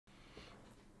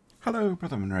Hello,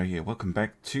 Brother Monroe here. Welcome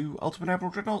back to Ultimate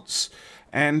Admiral Dreadnoughts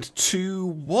and to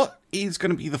what is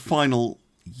going to be the final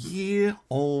year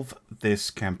of this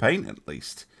campaign, at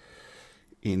least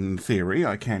in theory.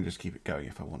 I can just keep it going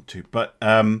if I want to, but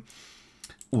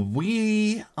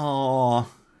we're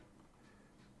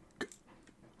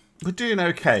doing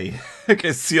okay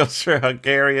against the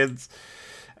Austro-Hungarians.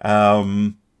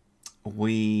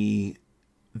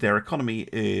 Their economy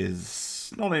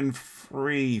is not in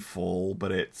free fall,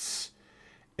 but it's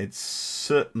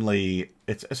certainly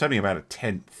it's only about a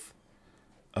tenth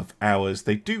of ours.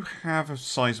 They do have a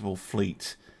sizable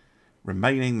fleet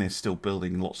remaining. They're still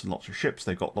building lots and lots of ships.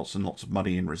 They've got lots and lots of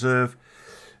money in reserve.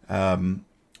 So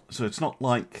it's not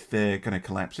like they're going to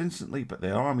collapse instantly, but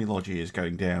their army logi is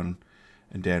going down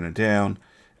and down and down.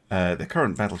 Their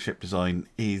current battleship design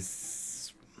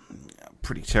is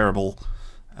pretty terrible.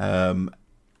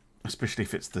 Especially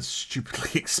if it's the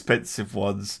stupidly expensive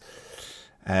ones.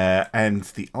 And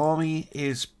the army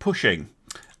is pushing.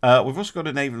 We've also got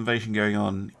a naval invasion going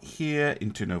on here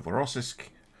into Novorossiysk.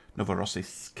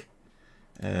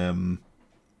 And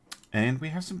we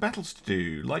have some battles to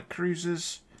do. Light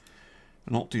cruisers.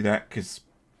 I'll not do that because,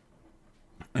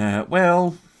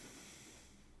 well,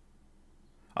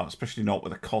 especially not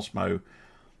with a Cosmo,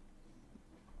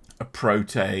 a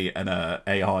Prote, and a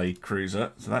AI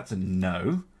cruiser. So that's a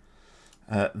no.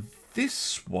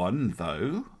 This one,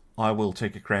 though, I will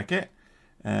take a crack at.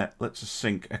 Let's just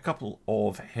sink a couple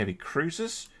of heavy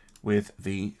cruisers with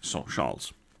the Salt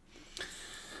Charles.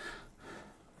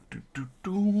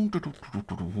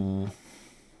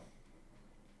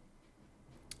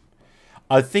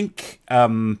 I think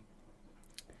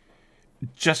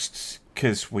just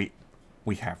because we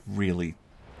have really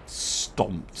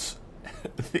stomped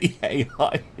the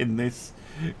AI in this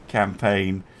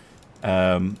campaign,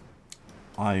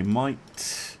 I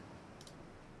might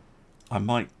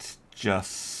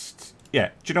just...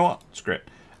 Yeah, do you know what? Screw it.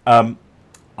 I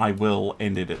will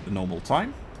end it at the normal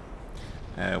time.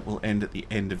 We'll end at the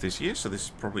end of this year, so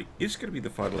this probably is going to be the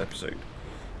final episode.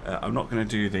 I'm not going to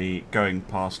do the going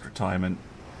past retirement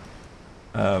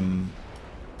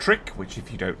trick, which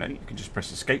if you don't know, you can just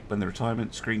press escape when the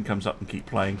retirement screen comes up and keep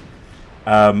playing.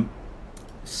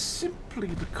 Simply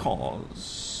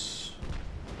because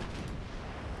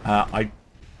I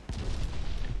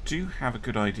do have a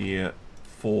good idea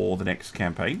for the next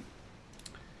campaign,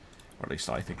 or at least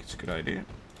I think it's a good idea.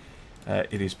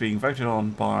 It is being voted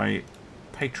on by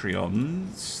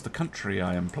Patreons, the country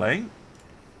I am playing.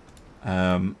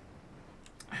 However,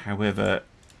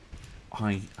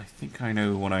 I think I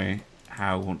know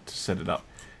how I want to set it up.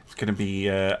 It's going to be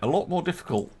a lot more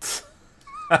difficult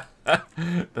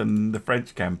than the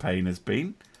French campaign has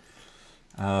been,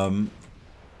 and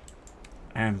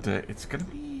it's going to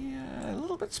be a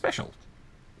little bit special.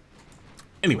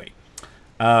 Anyway,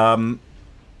 yeah,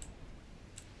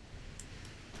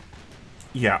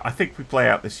 I think we play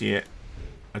out this year.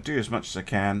 I do as much as I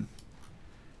can,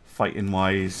 fighting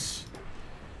wise,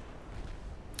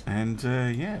 and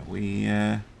yeah, we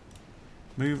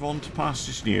move on to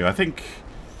pastures new. I think,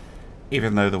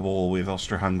 even though the war with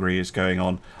Austro-Hungary is going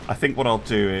on, I think what I'll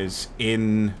do is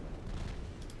in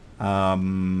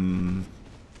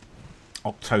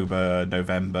October,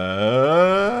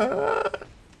 November,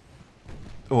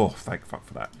 oh, thank fuck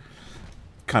for that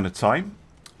kind of time,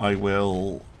 I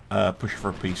will push for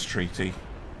a peace treaty.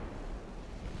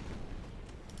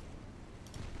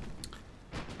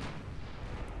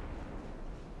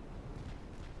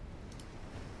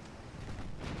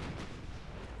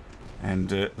 And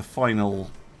the final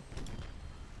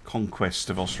conquest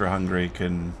of Austro-Hungary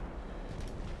can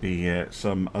be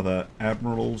some other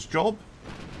admiral's job.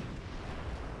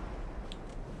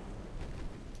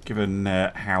 Given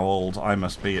how old I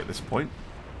must be at this point.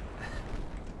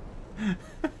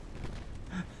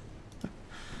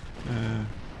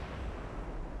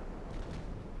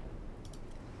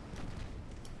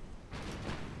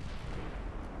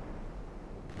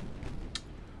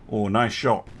 Oh, nice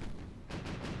shot.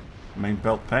 Main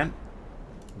belt pen.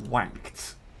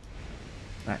 Whacked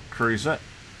that cruiser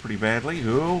pretty badly.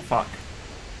 Oh, fuck.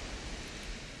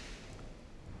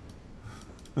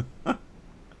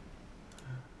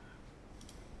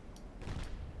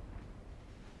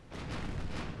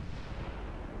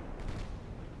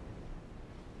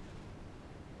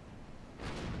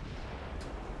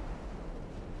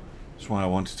 That's why I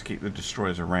wanted to keep the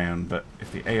destroyers around, but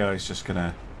if the AI is just going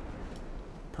to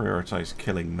prioritize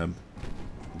killing them,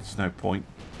 there's no point.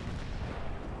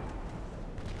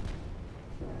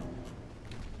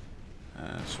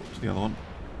 Swap to the other one.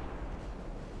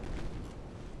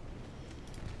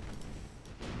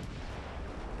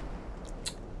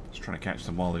 trying to catch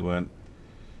them while they weren't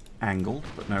angled,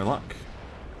 but no luck.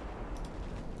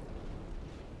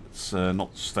 Let's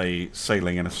not stay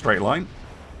sailing in a straight line.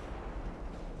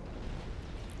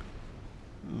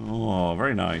 Oh,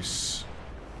 very nice.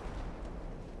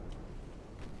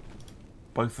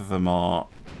 Both of them are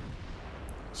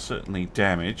certainly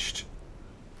damaged.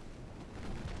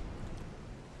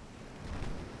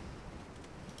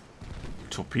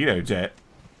 Torpedo jet.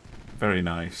 Very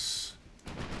nice.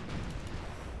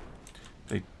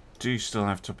 They do still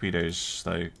have torpedoes,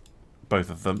 though. Both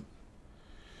of them.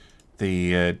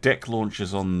 The deck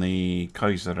launchers on the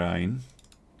Kaiserrein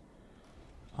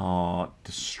are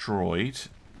destroyed.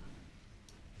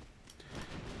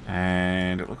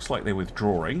 And it looks like they're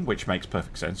withdrawing, which makes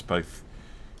perfect sense. Both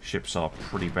ships are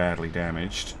pretty badly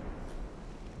damaged.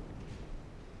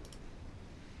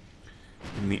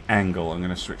 In the angle, I'm going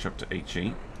to switch up to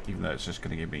HE, even though it's just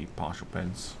going to give me partial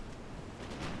pens.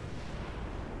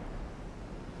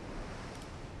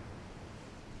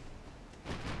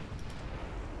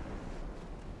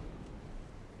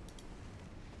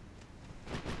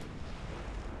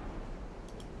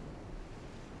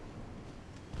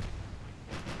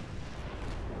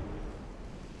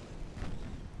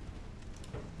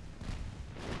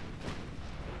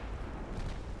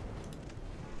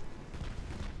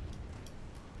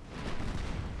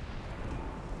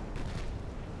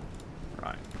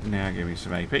 Now give me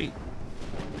some AP.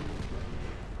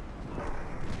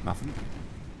 Nothing.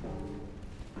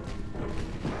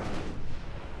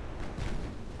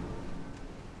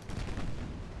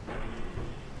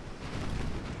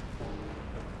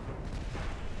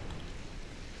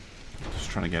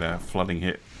 Just trying to get a flooding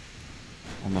hit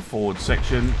on the forward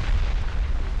section.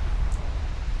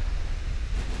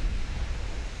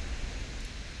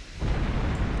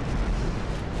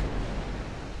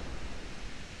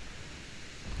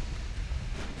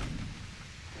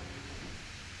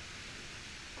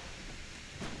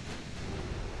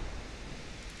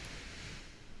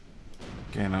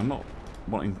 Again, I'm not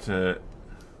wanting to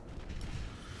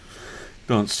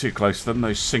dance too close to them.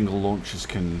 Those single launchers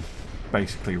can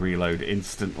basically reload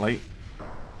instantly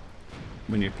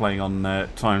when you're playing on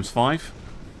 ×5.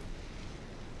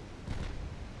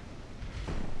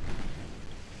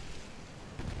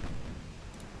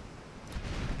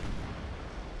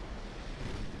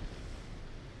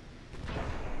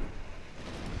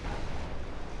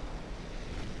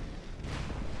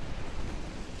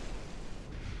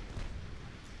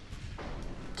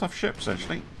 Tough ships,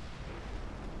 actually.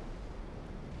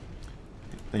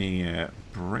 The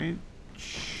bridge.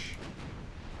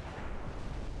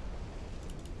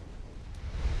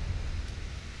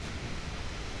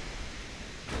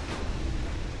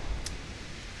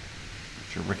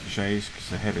 Which are ricochets because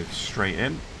they're headed straight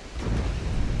in.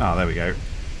 Oh, there we go.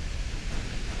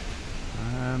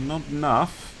 Not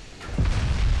enough.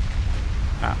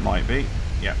 That might be.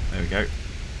 Yeah, there we go.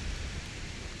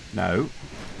 No.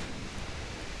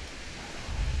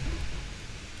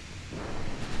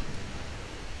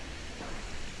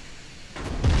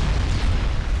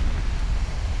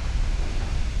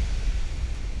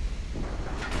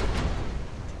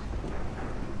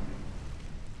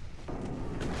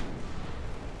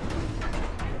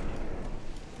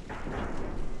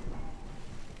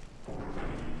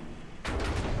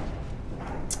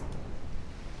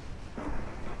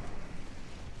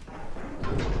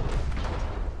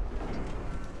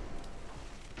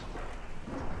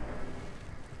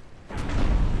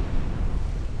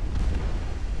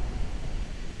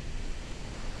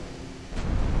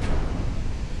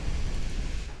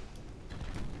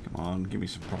 Give me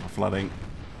some proper flooding.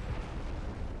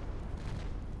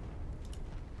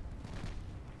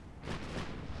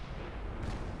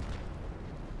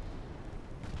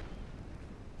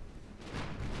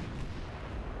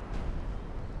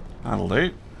 That'll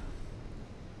do.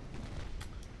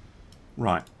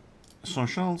 Right.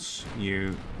 Socials,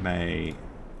 you may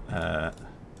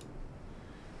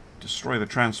destroy the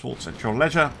transports at your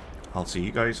leisure. I'll see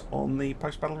you guys on the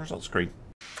post-battle results screen.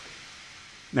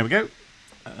 There we go.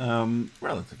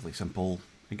 Relatively simple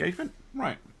engagement.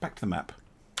 Right, back to the map.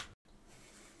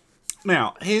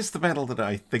 Now, here's the battle that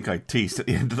I think I teased at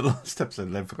the end of the last episode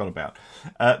and then forgot about.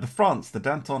 The France, the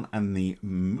Danton and the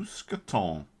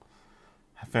Mousqueton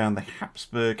have found the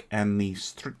Habsburg and the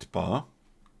Strittbar.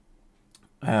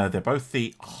 They're both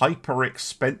the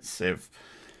hyper-expensive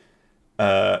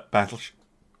battleships.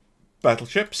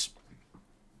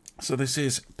 So this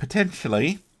is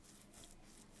potentially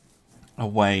a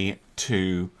way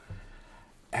to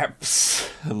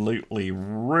absolutely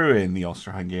ruin the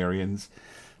Austro-Hungarians.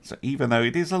 So even though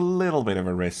it is a little bit of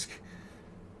a risk,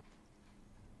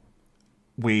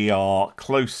 we are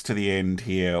close to the end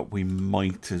here. We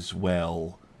might as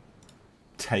well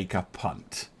take a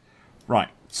punt. Right,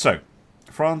 so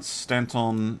France,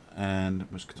 Danton, and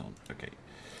Mousqueton. Okay,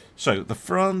 so the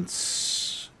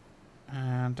France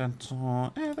and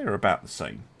Danton, they're about the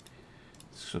same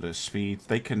sort of speed.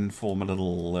 They can form a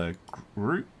little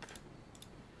group.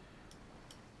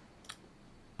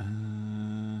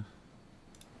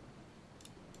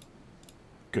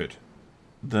 Good.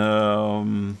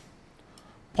 The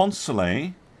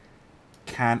Poncelet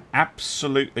can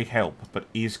absolutely help, but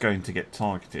is going to get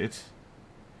targeted.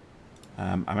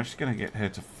 I'm actually going to get her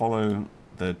to follow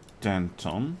the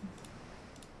Danton.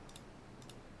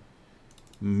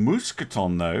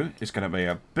 Mousqueton, though, is going to be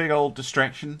a big old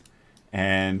distraction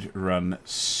and run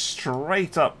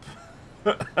straight up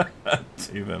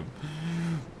to them.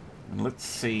 And let's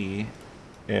see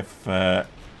if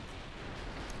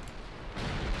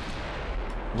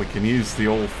we can use the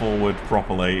all forward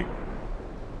properly.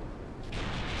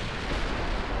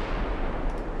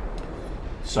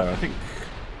 So I think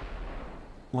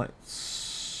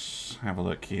let's have a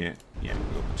look here. Yeah,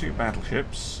 we've got the 2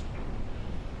 battleships.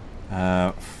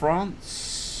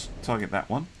 France, target that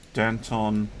one.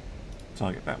 Danton,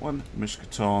 target that one.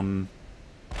 Mousqueton,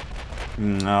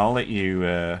 I'll let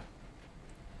you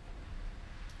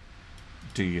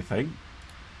do your thing.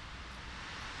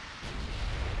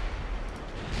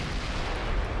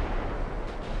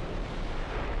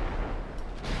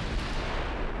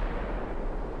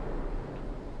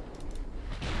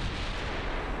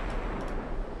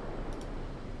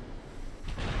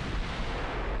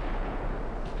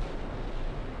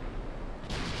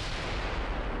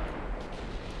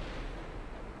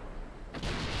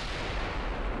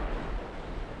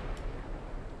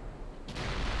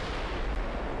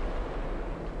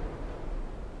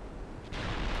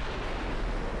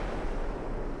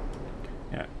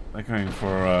 They're going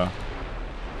for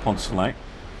Poncelet.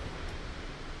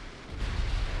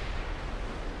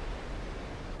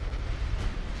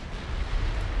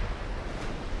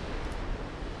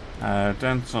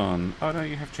 Danton. Oh no,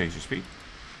 you have changed your speed.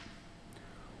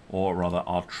 Or rather,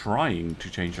 are trying to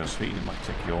change your speed. It might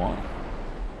take you a while.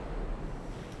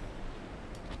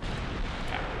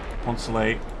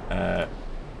 Poncelet,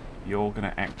 you're going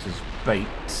to act as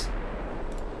bait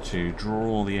to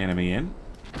draw the enemy in.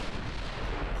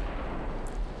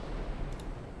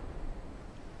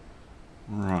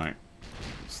 Right,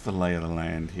 what's the lay of the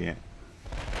land here?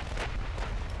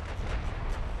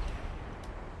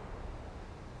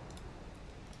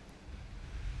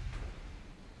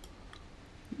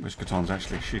 Mousqueton's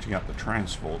actually shooting up the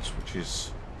transports, which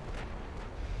is,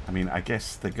 I mean, I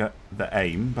guess the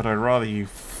aim, but I'd rather you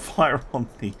fire on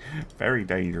the very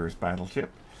dangerous battleship.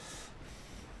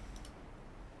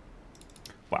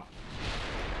 Well,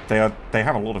 they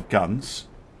have a lot of guns.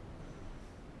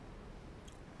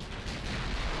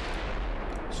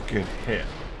 Good hit.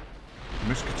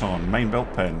 Mousqueton, main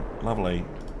belt pen. Lovely.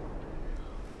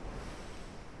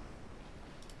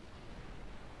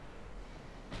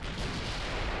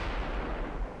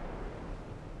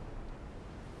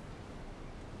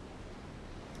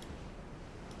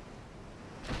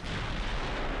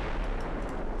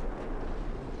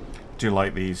 Do you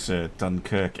like these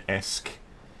Dunkirk-esque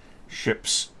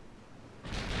ships?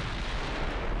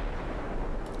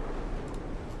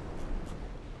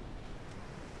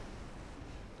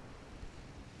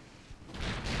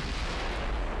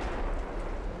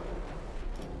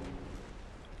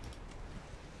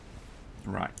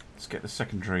 Right, let's get the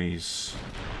secondaries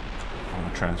on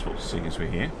the transport, seeing as we're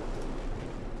here.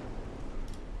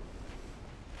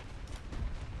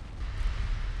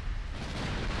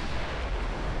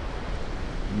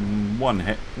 One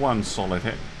hit, one solid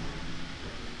hit.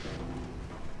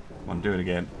 Come on, do it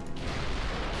again.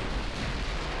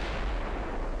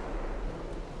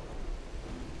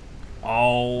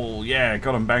 Oh, yeah,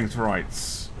 got him banged to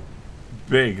rights.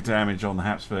 Big damage on the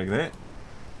Habsburg there.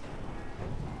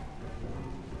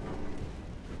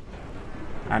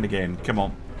 And again, come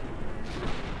on.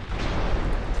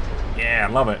 Yeah,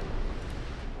 love it.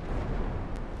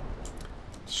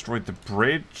 Destroyed the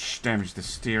bridge, damaged the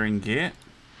steering gear.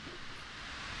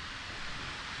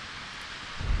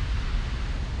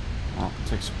 Oh,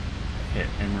 takes a hit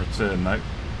in return though.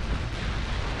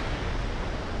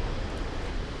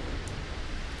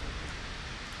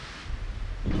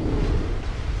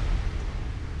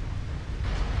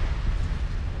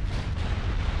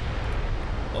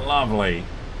 Lovely.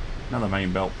 Another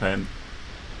main belt pen.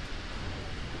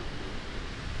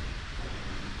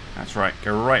 That's right,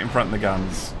 go right in front of the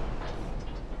guns.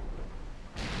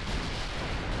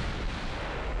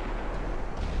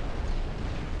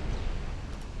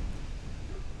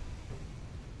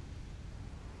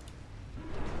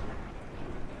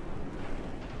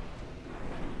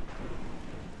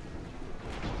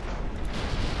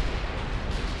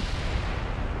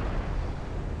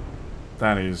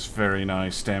 That is very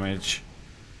nice damage.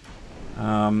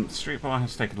 Street Bar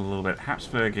has taken a little bit.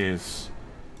 Habsburg is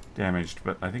damaged,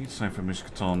 but I think it's time for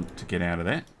Mousqueton to get out of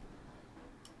there.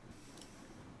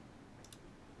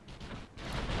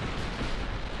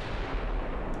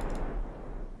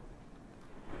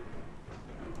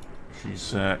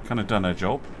 She's kind of done her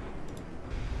job.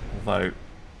 Although...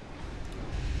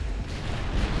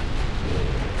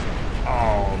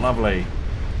 Oh, lovely.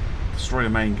 Destroy the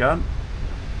main gun.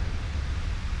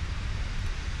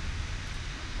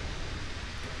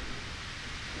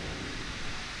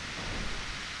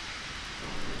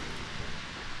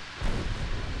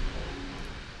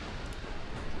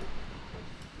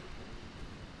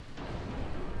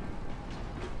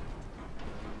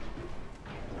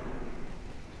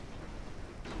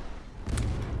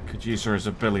 Use her as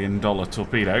a $1 billion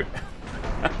torpedo.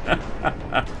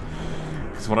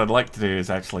 Because what I'd like to do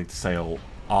is actually to sail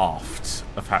aft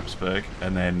of Habsburg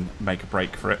and then make a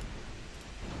break for it.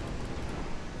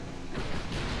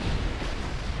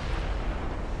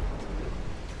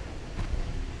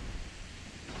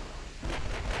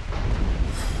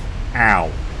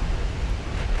 Ow.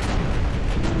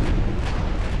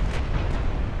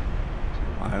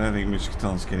 I don't think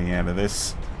Mousqueton's getting out of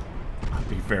this.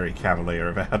 Be very cavalier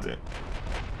about it.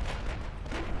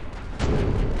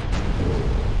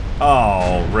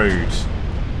 Oh, rude.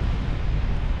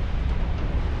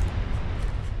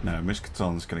 No,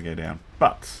 Mousqueton's going to go down.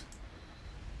 But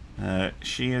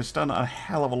she has done a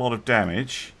hell of a lot of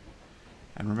damage.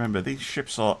 And remember, these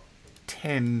ships are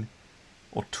 10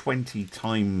 or 20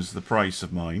 times the price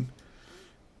of mine.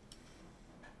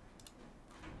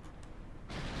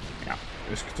 Yeah,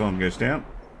 Mousqueton goes down.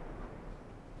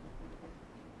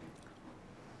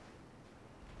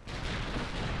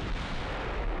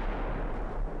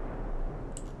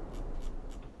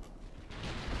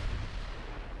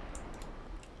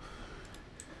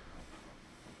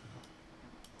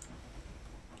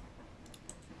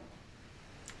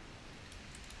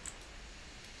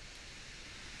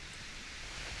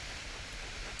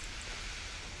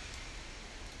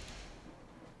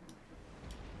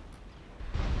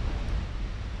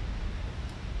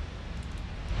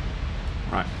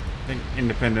 Right, I think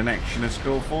independent action is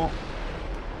called for.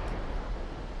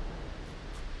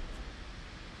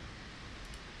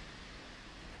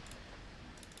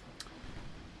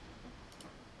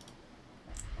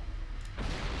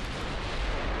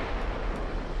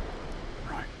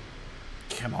 Right,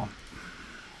 come on.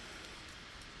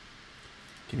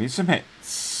 Give me some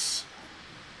hits.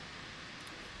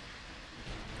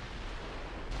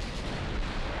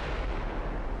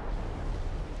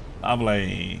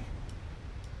 Lovely.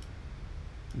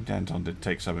 Danton did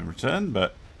take some in return,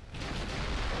 but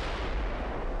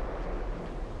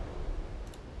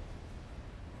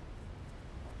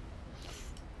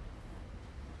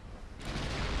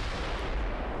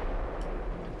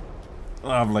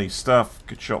lovely stuff.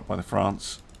 Good shot by the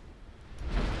France.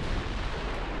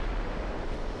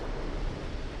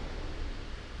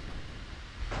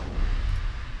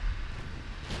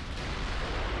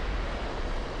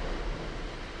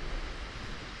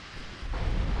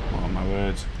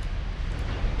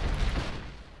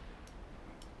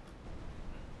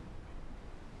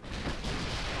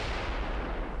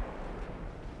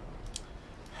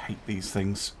 These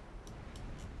things.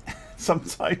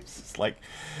 Sometimes it's like,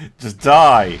 just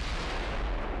die.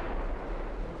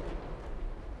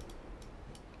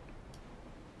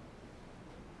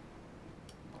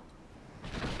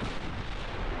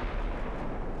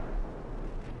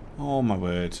 Oh my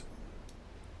word.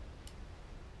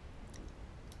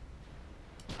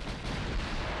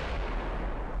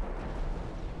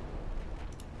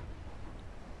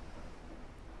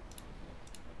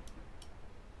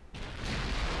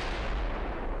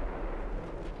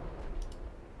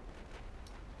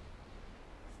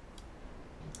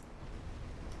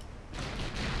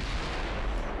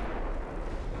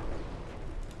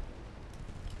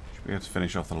 We have to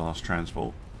finish off the last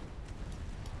transport.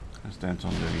 How's Danton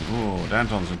doing? Oh,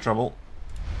 Danton's in trouble.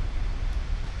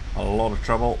 A lot of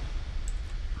trouble.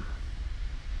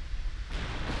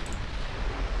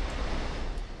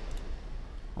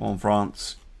 Come on,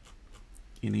 France.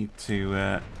 You need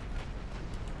to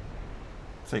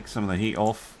take some of the heat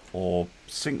off or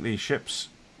sink these ships.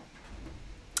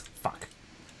 Fuck.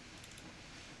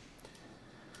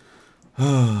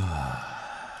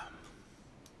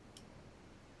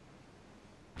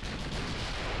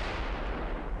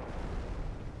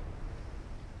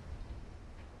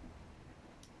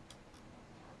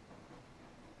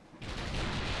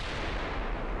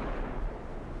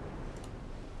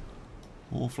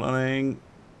 More flooding.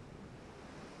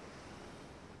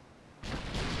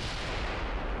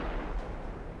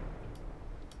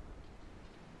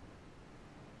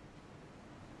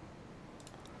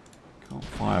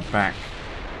 Can't fire back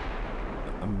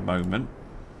at the moment.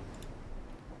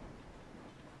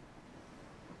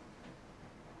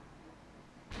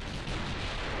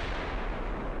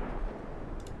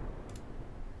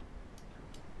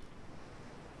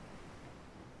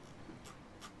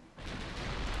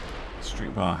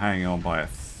 Street bar hanging on by a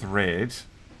thread.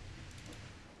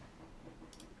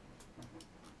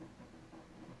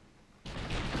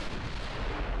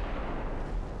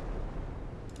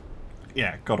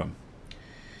 Yeah, got him.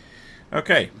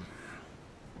 Okay.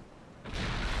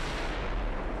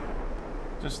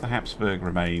 Just the Habsburg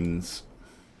remains.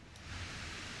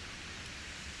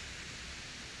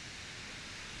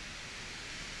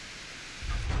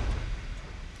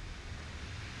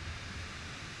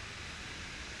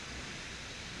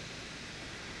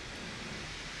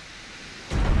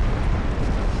 The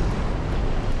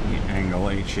angle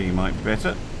HE might be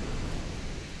better.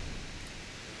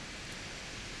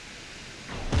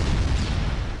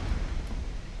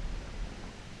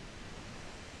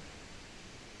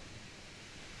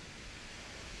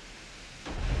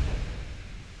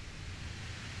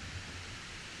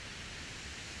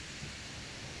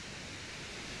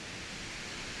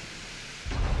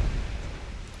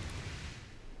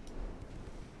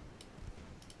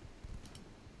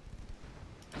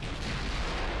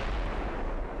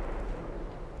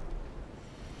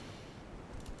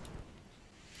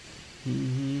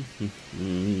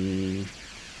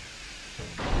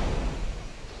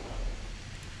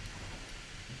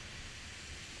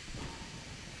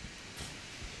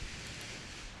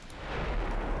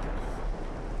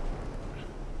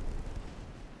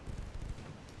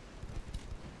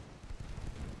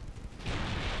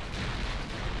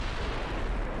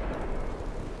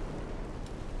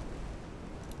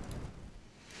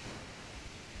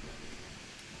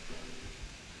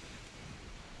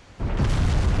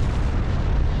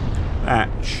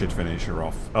 That should finish her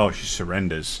off. Oh, she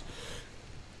surrenders.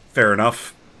 Fair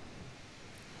enough.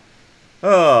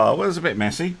 Oh, well, it was a bit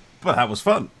messy, but that was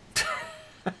fun.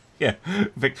 Yeah,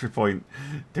 victory point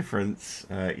difference.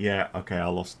 Yeah, okay, I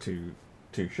lost two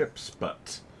ships,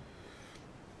 but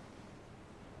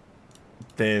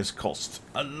theirs cost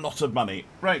a lot of money.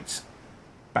 Right,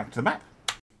 back to the map.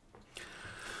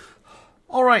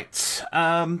 Alright,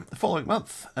 the following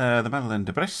month, the Madeleine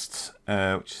de Brest,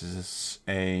 which is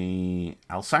a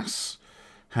Alsace,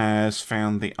 has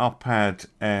found the Arpad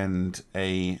and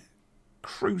a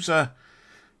cruiser,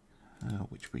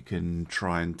 which we can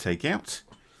try and take out.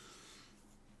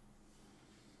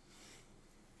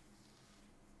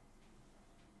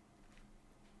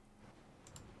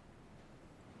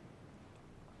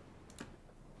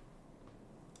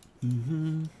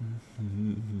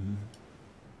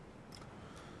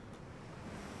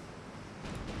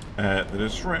 The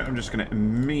destroyer I'm just going to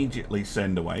immediately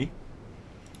send away.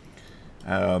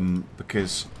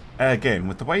 Because, again,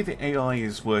 with the way the AI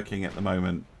is working at the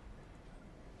moment,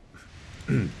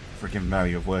 freaking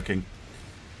value of working,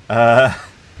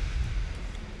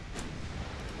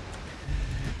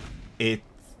 it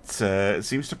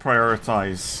seems to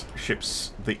prioritize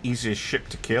ships, the easiest ship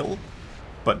to kill,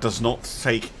 but does not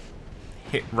take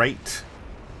hit rate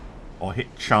or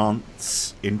hit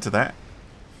chance into that.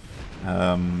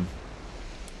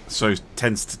 So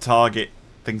tends to target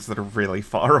things that are really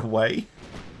far away,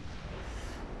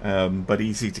 but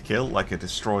easy to kill, like a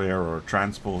destroyer or a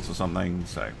transport or something.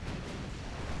 So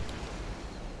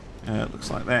it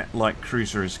looks like that light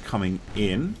cruiser is coming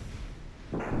in.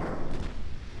 Let's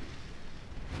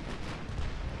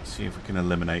see if we can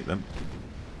eliminate them.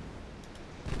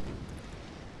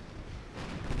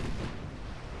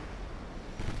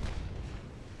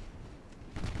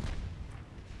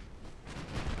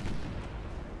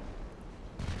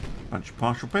 Bunch of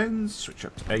partial bends, switch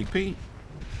up to AP.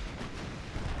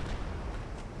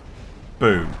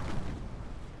 Boom.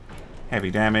 Heavy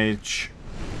damage.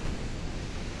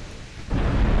 A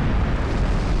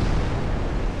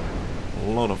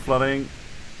lot of flooding.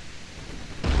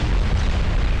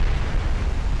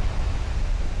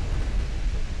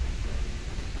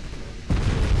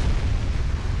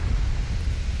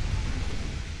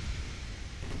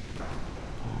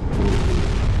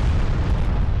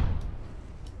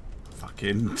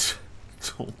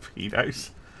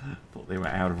 Torpedoes. Thought they were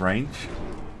out of range.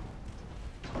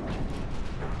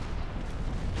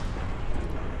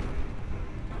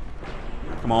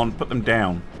 Come on, put them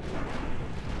down.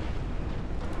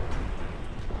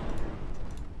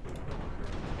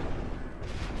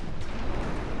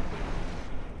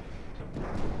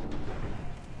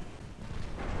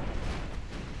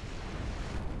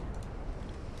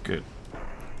 Good.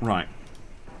 Right.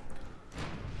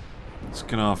 Let's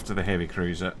get after the heavy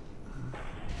cruiser.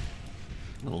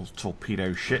 Little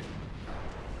torpedo shit.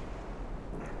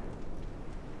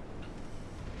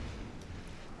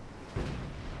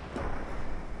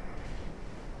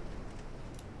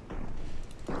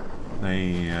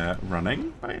 They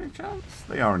running by any chance?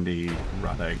 They are indeed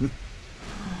running.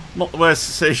 Not the worst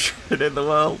decision in the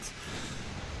world.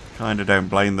 Kinda don't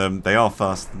blame them. They are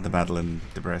faster than the Madeleine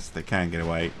de Brest. They can get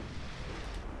away.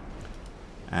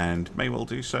 And may well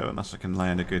do so unless I can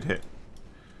land a good hit.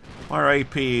 Fire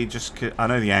AP just... I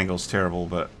know the angle's terrible,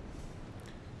 but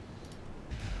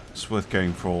it's worth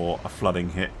going for a flooding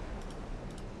hit.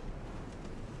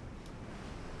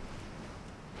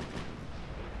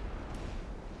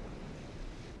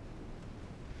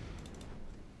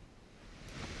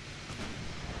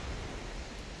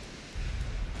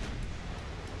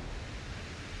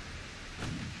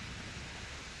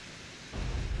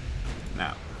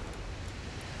 Now,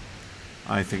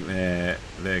 I think they're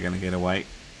going to get away.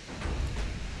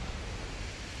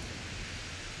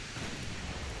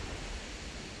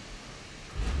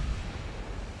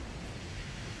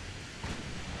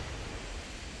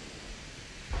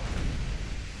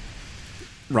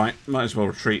 Right, might as well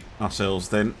retreat ourselves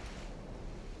then.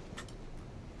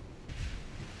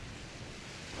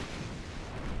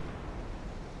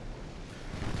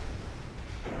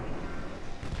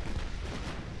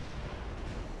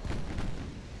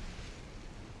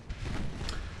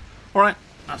 Alright,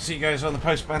 I'll see you guys on the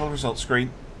post-battle results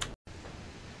screen.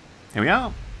 Here we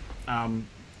are.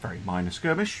 Very minor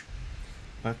skirmish,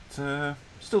 but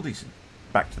still decent.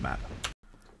 Back to the map.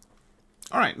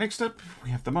 Alright, next up we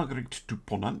have the Marguerite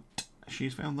Dupont.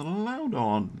 She's found the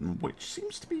Loudon, which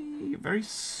seems to be a very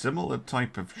similar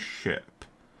type of ship.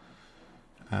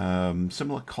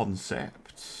 Similar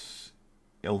concept,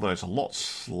 although it's a lot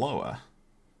slower.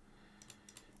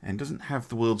 And doesn't have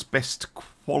the world's best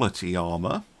quality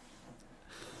armour.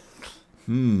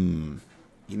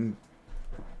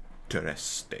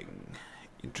 Interesting.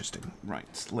 Interesting.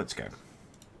 Right, let's go.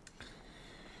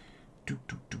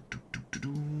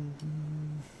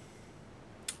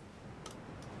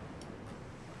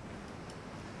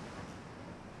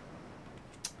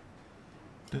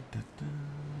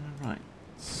 Right,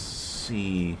 let's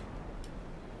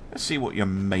see what you're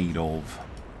made of.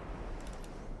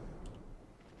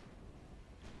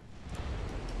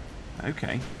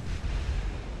 Okay.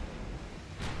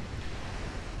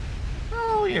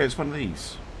 Oh yeah, it's one of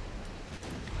these.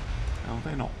 Oh,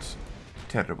 they're not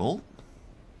terrible.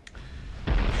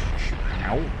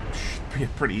 Ow. Should be a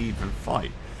pretty even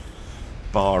fight,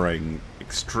 barring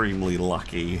extremely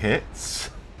lucky hits.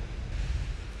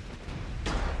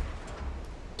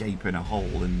 Gaping a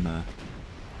hole in the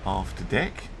after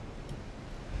deck.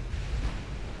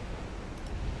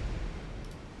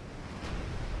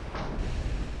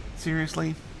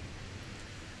 Seriously?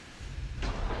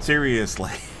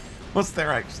 Seriously? What's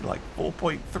there actually, like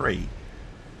 4.3?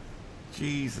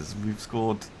 Jesus, we've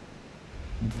scored...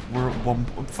 We're at 1...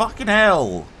 Fucking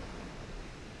hell!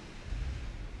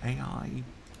 AI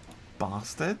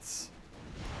bastards?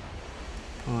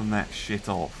 Pulling that shit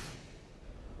off.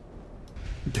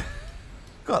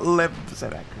 Got 11%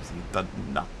 accuracy, done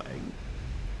nothing.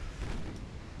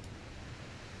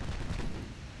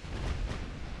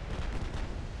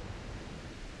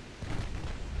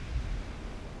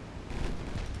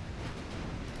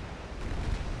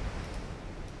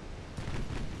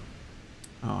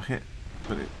 Oh, hit,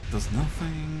 but it does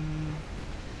nothing.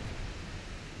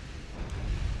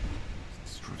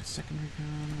 Destroyed a secondary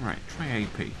gun. Right, try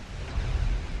AP.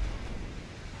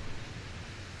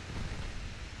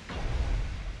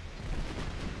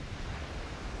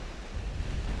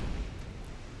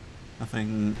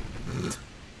 Nothing.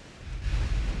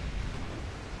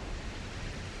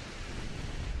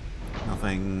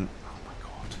 Nothing. Oh my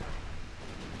god.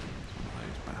 It's one of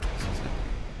those battles, is it?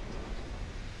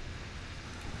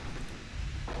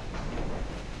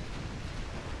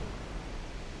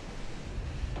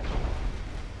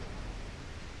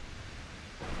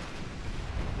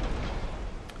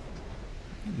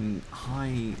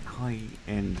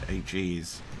 High-end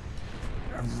AGs.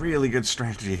 A really good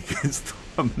strategy against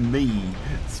me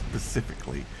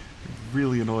specifically.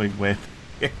 Really annoying when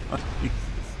I use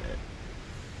this hit.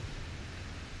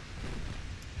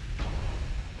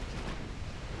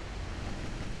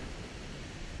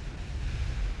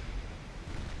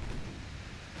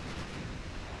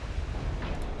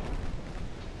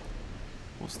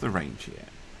 What's the range here?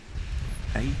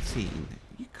 18.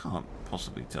 You can't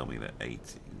possibly tell me that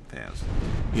 18,000.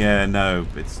 Yeah, no,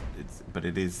 but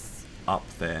it is up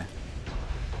there.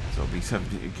 So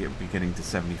it'll be getting to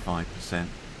 75%.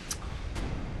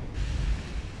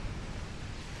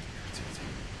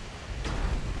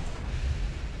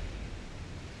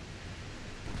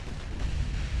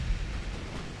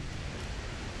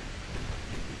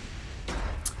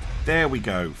 There we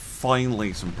go.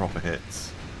 Finally some proper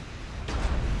hits.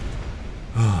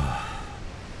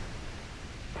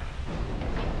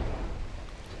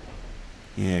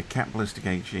 Yeah, Cat Ballistic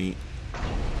HE.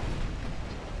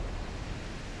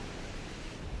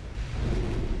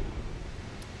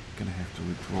 Gonna have to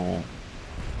withdraw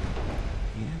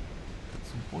here at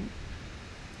some point.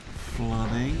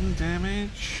 Flooding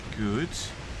damage. Good.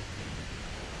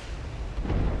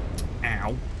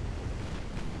 Ow.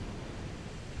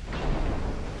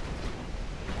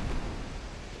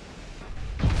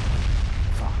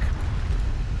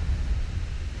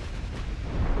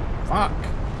 Fuck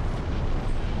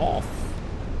off.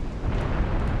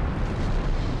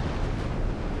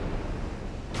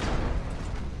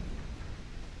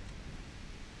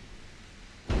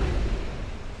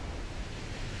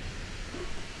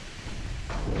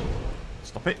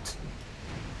 Stop it.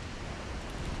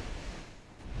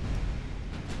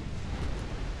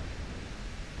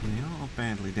 They are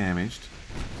badly damaged.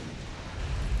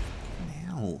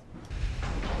 Hell.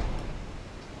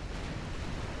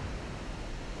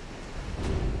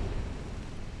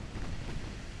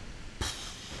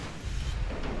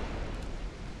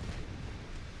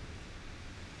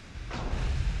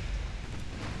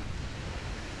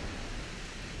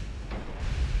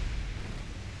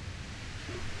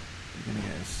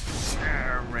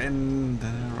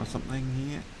 Or something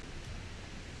here.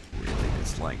 Really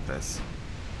dislike this.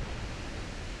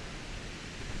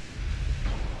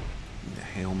 Need a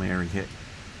Hail Mary hit.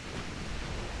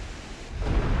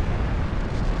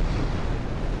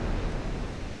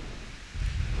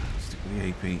 Stick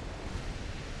with the AP.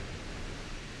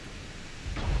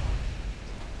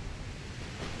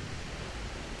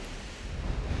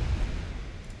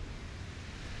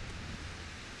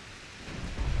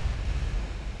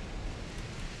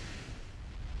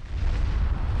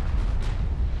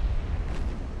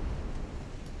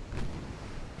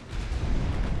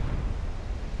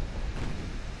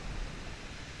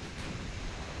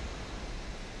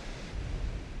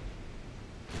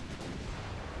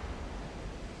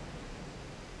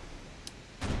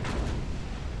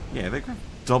 Yeah, they got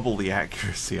double the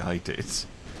accuracy I did.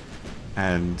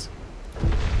 And,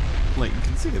 like, you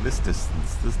can see at this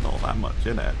distance, there's not that much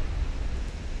in it.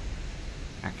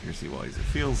 Accuracy-wise, it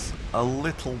feels a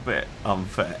little bit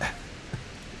unfair.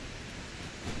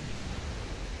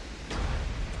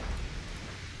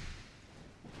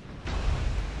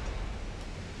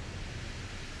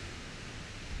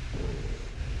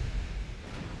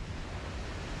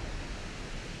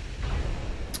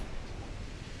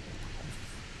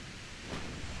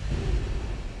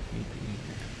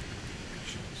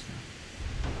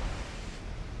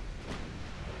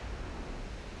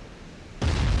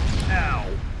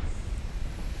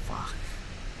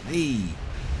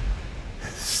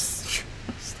 It's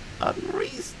just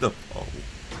unreasonable.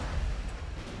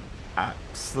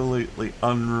 Absolutely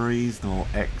unreasonable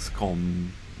XCOM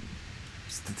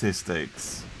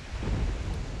statistics.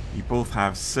 You both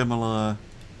have similar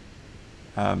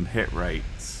hit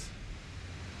rates,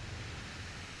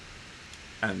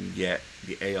 and yet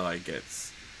the AI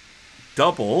gets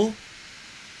double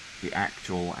the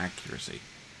actual accuracy.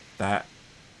 That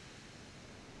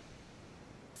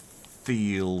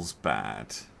feels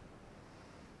bad.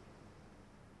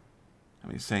 I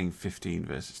mean, saying 15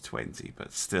 versus 20,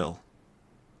 but still.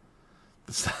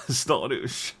 That's not what it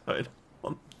was showing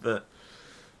on the...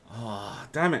 Oh,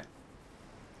 damn it.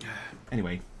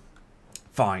 Anyway,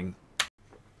 fine.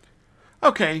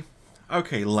 Okay,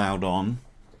 loud on.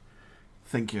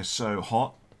 Think you're so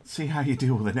hot. See how you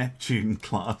deal with a Neptune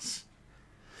class.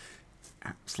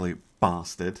 Absolute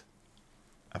bastard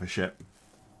of a ship.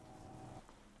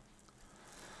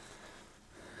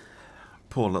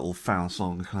 Poor little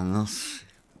Falsong class.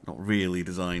 Not really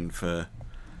designed for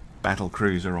battle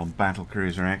cruiser on battle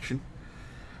cruiser action.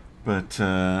 But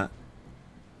the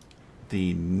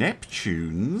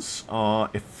Neptunes are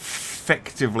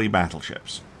effectively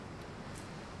battleships.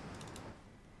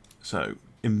 So,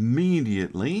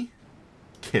 immediately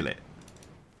kill it.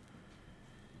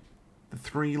 The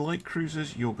 3 light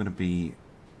cruisers, you're going to be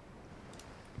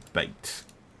bait.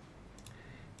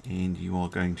 And you are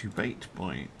going to bait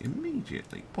by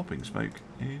immediately popping smoke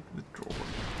and withdrawing.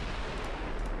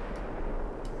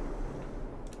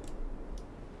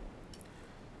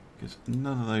 Because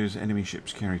none of those enemy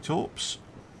ships carry torps.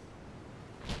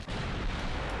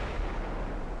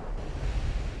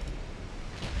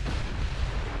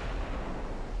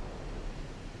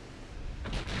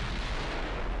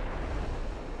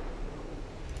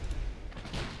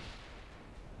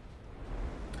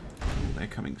 They're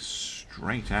coming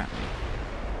straight at me.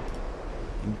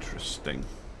 Interesting.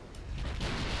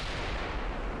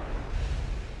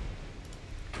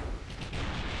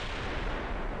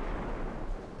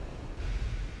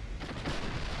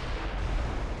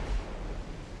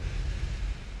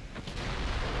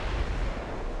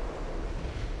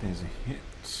 There's a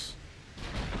hit.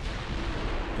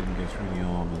 Didn't go through the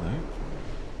armour though.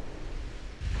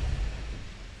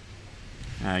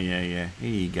 Oh yeah, yeah. Here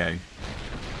you go.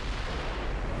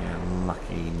 Yeah,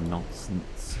 lucky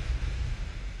nonsense.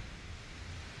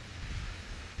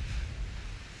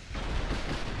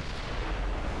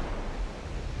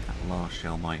 That last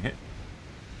shell might hit.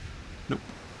 Nope.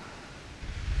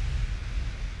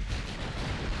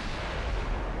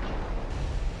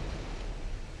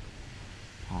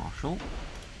 Partial.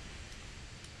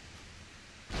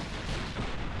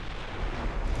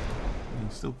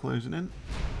 He's still closing in.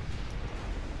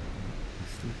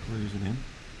 He's still closing in.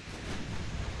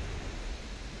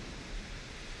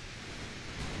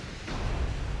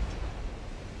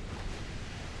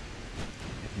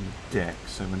 Hitting the deck,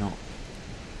 so we're not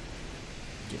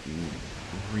getting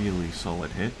really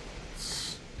solid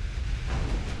hits.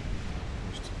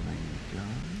 Just a main gun.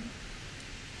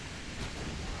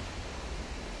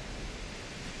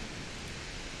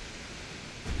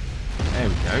 There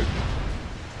we go.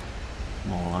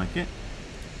 More like it.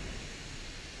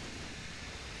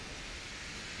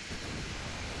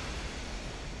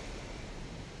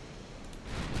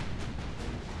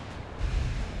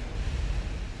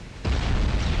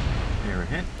 Here it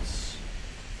hits.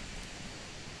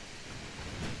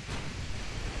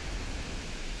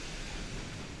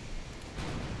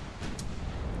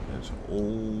 That's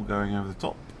all going over the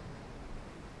top.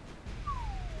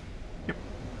 Yep.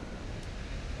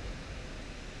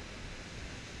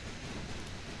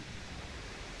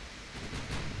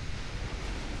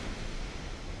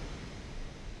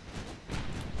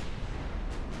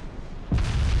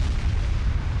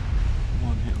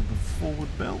 One hit on the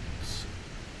forward belt.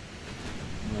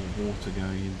 More water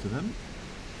going into them.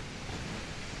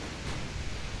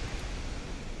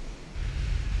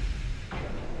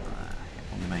 Hit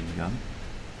on the main gun.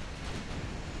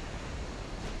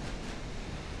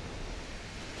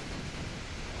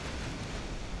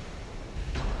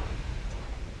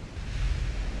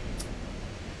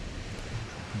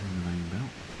 Dropping the main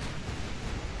belt.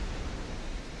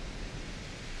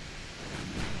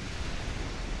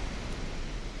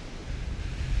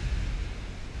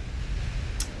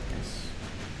 Yes.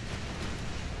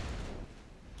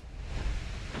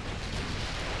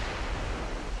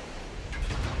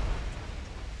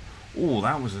 Oh,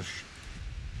 that was a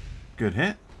good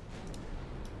hit.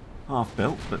 Half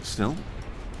built, but still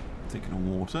taking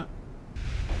on water.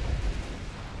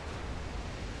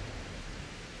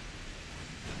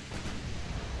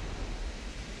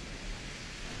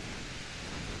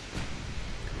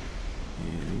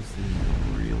 Yeah, these things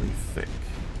are really thick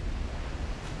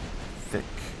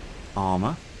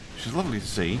armour, which is lovely to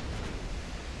see,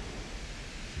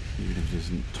 even if it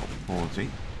isn't top quality.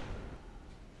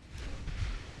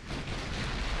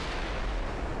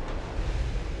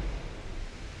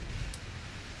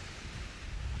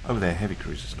 Oh, they're heavy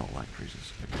cruisers, not light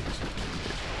cruisers. Okay, so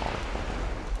it's horrible.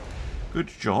 Good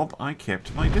job, I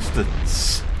kept my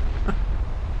distance.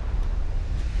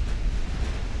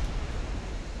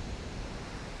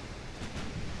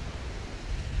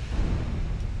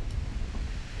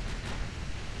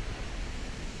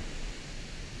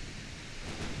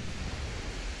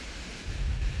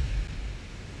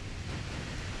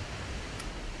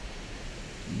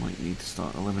 Might need to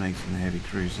start eliminating the heavy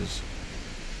cruisers.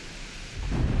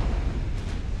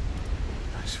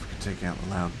 Nice if we could take out the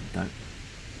loud note.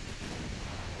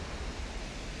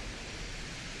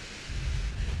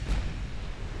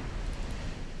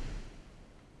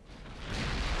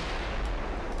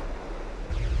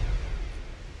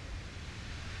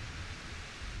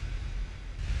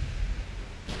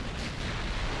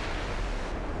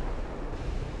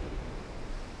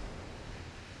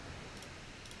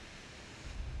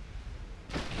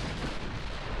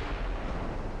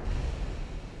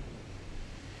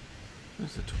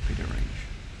 Where's the torpedo range?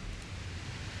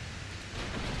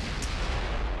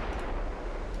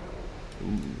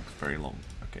 Ooh, it's very long.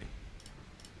 Okay.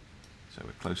 So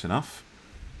we're close enough.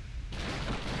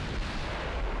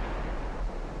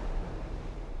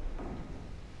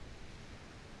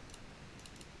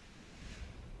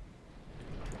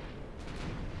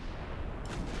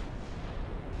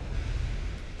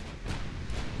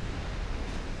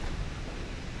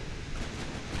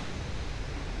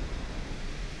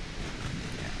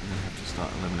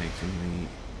 Start eliminating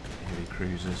the heavy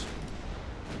cruisers.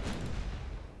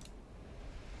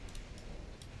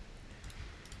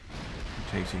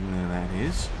 Rotating there that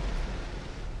is.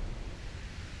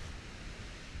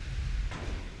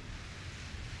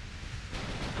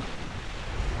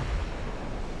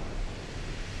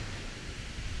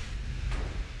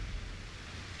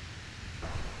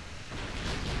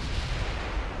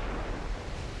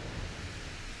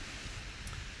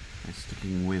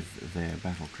 Sticking with their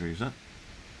battle cruiser.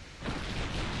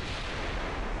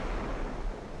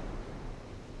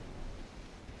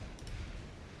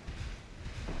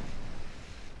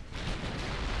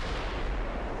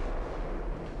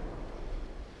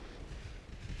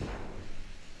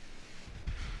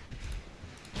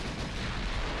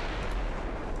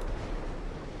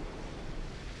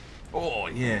 Oh,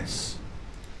 yes.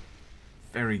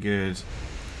 Very good.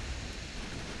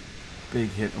 Big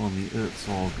hit on the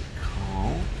Erzog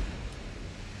Carl.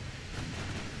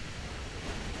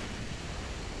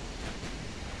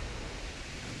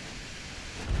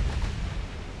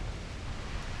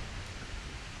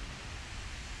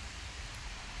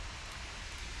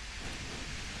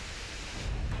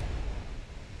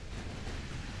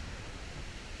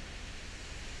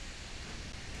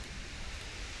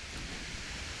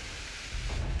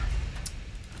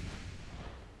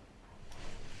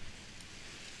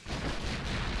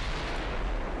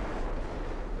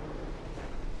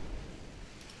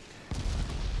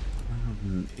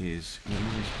 Is in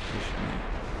this position there.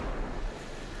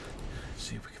 Let's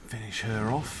see if we can finish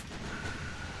her off.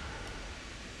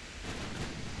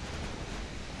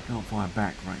 Can't fire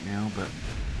back right now, but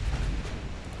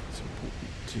it's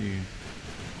important to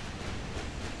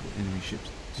put enemy ships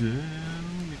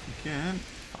down if you can.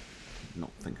 I did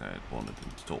not think I had wanted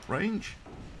them to top range.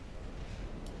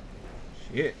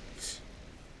 Shit.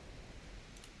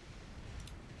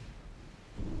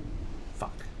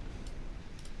 Fuck.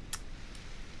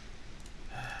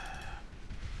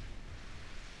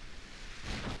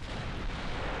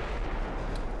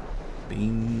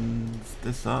 Beans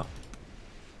this up.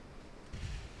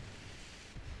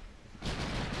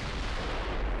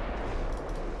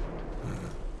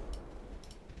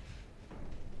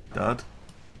 Dud.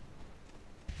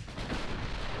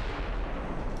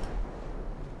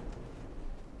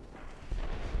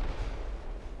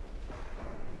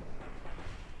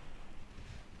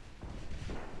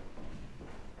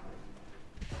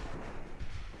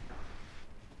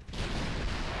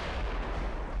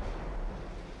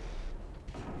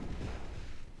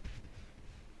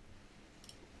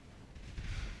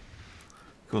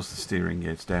 Of course, the steering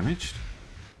gets damaged.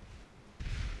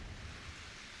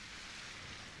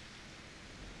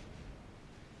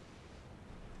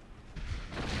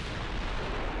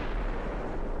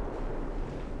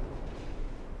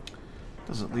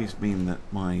 Does at least mean that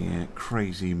my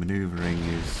crazy manoeuvring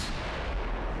is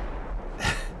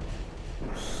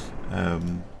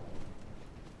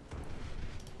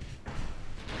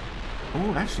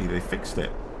oh, actually, they fixed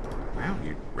it. Wow,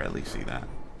 you rarely see that.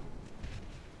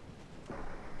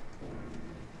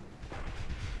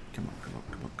 Come on, come on,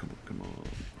 come on, come on, come on.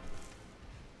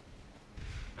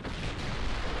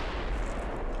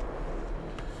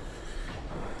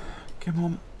 Come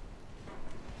on.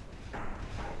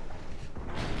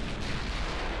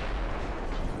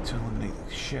 To eliminate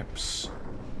the ships.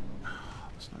 Oh,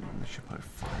 that's not even the ship out of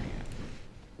fire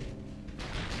yet.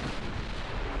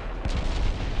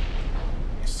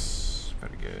 Yes,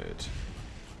 very good.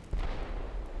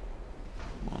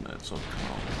 Come on, Erzog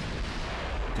Carl.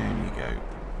 Down you go.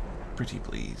 Pretty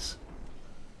please.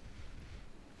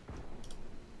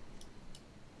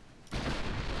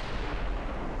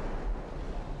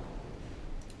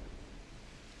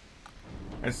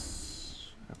 Yes.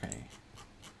 Okay.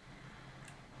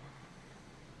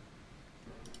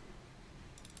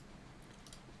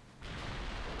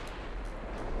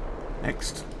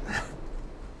 Next.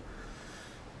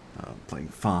 I'm playing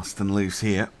fast and loose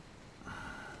here.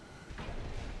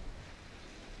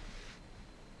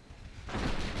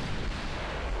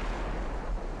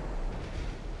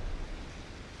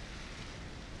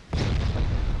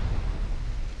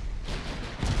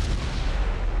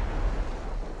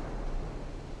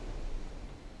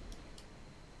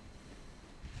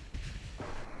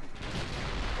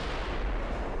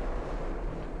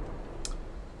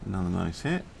 Another nice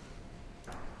hit.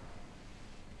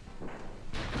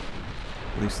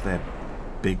 At least they're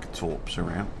big torps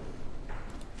around.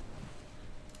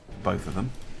 Both of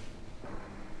them.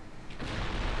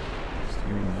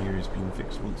 Steering gear has been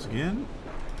fixed once again.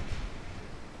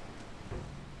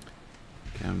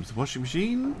 Comes the washing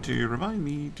machine to remind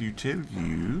me to tell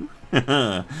you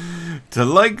to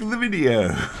like the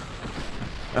video.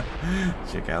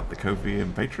 Check out the Ko-fi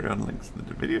and Patreon links in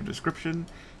the video description.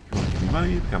 If you want to give me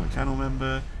money, become a channel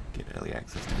member, get early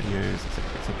access to videos,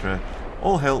 etc., etc.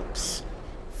 All helps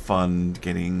fund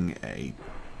getting a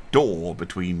door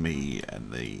between me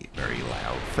and the very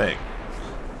loud thing.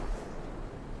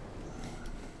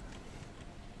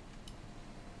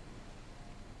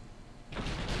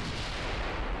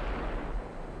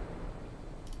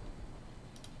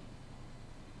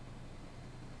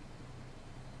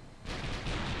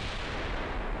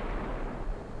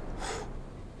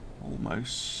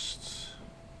 almost.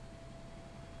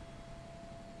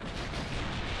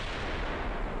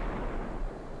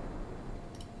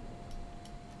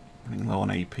 Running low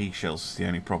on AP shells is the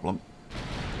only problem.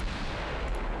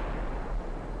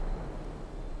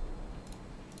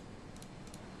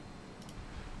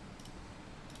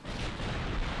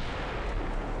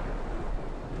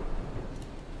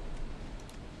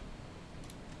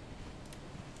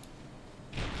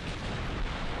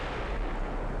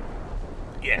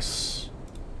 Yes.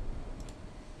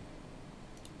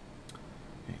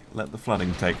 Okay, let the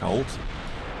flooding take hold.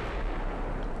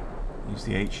 Use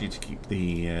the HE to keep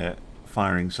the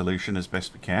firing solution as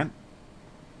best we can.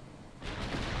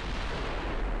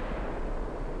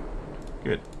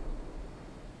 Good.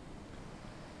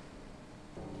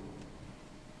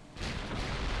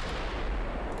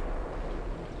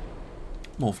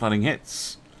 More flooding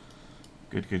hits.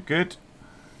 Good, good, good.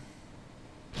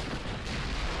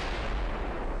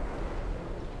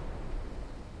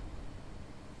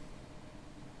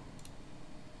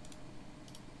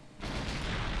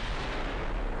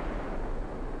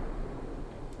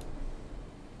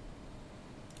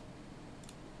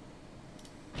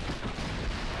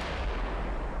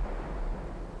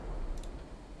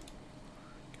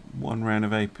 One round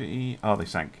of AP. Oh, they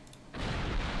sank.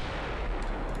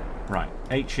 Right,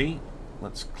 HE.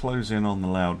 Let's close in on the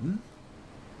Loudon.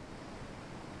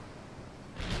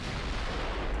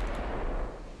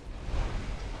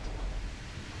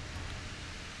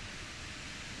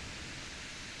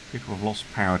 People have lost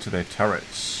power to their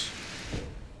turrets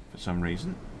for some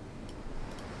reason.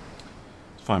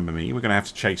 It's fine by me. We're going to have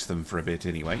to chase them for a bit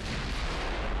anyway.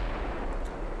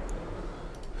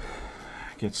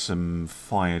 Get some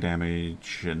fire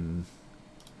damage and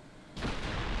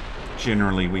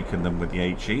generally weaken them with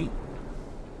the HE.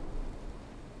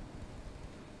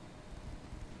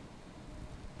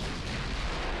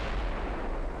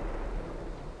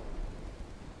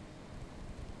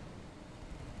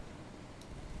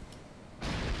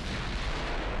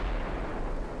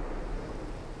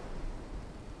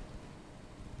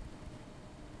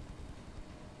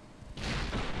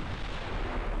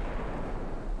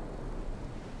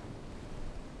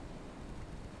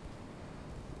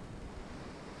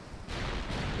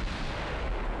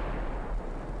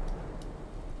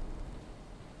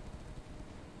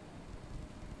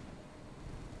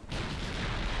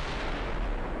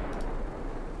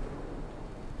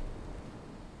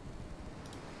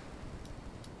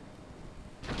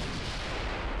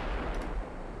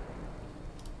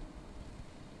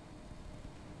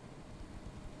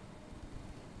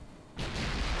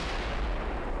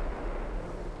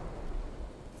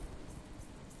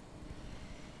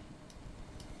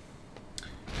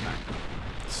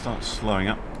 Start slowing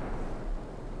up.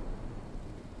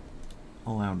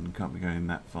 Loudon can't be going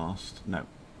that fast. No.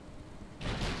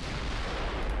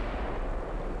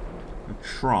 We'll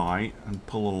try and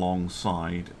pull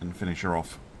alongside and finish her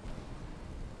off.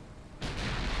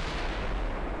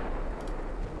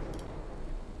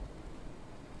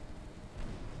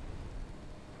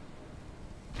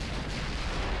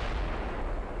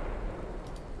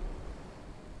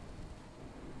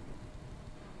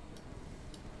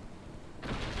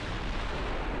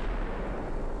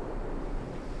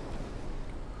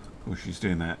 She's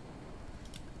doing that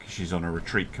because she's on a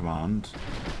retreat command.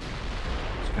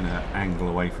 It's going to angle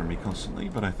away from me constantly,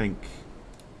 but I think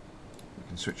we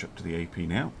can switch up to the AP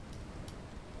now.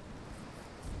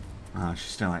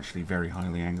 She's still actually very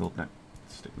highly angled. No,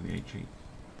 stick with the HE.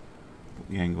 But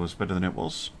the angle is better than it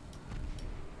was.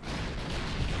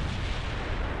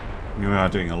 We are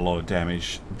doing a lot of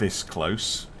damage this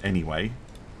close anyway.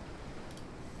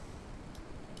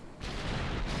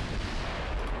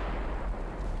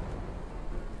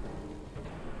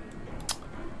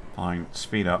 Fine,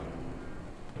 speed up.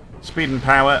 Speed and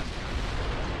power.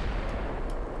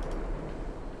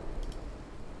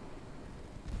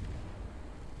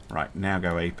 Right, now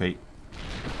go AP.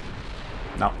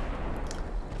 No.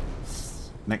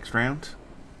 Next round.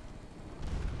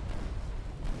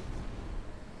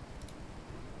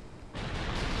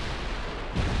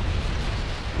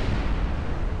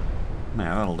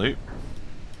 Now that'll do.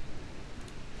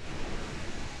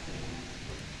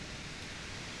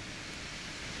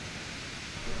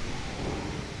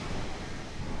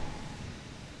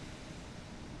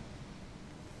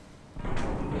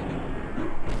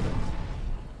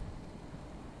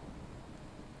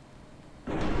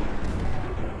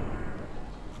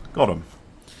 Got him.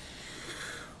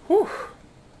 Whew.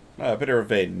 A bit of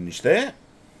revenge there.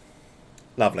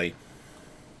 Lovely.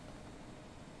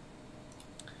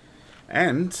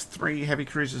 And 3 heavy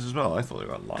cruisers as well. I thought they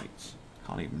were lights.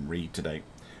 Can't even read today.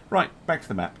 Right, back to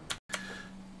the map.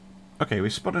 Okay,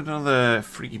 we spotted another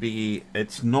freaky biggie.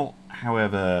 It's not,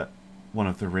 however, one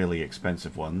of the really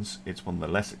expensive ones. It's one of the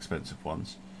less expensive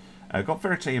ones. Got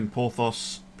Verite and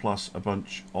Porthos, plus a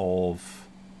bunch of,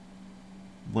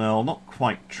 well, not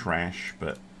quite trash,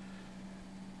 but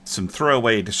some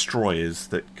throwaway destroyers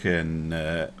that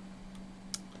can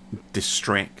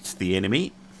distract the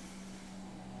enemy.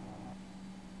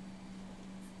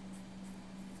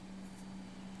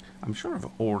 I'm sure I've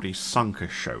already sunk a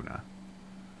Shona.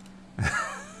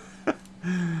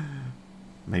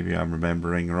 Maybe I'm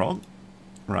remembering wrong.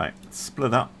 Right,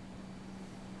 split up.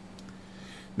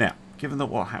 Now, given that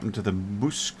what happened to the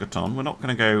Mousqueton, we're not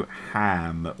going to go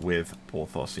ham with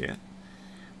Porthos here.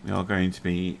 We are going to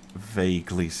be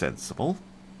vaguely sensible.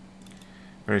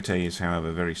 Verite is,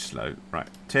 however, very slow. Right,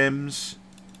 Thames.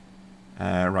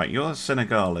 Right, you're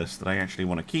Senegalese that I actually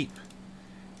want to keep.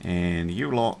 And you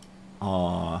lot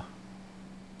are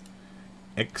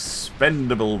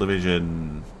expendable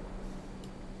division.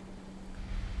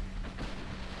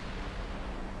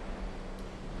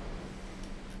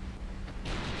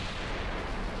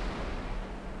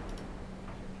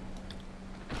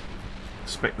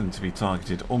 Expect them to be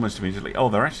targeted almost immediately. Oh,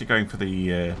 they're actually going for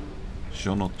the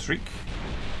Jeannotric,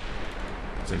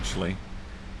 potentially,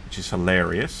 which is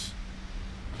hilarious.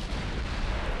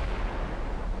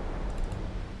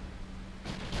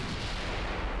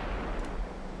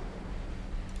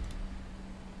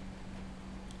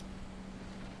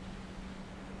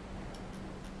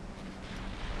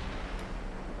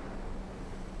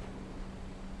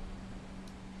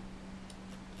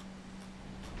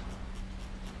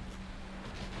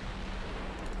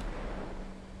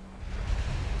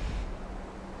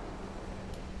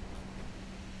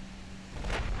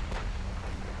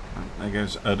 There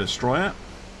goes a destroyer.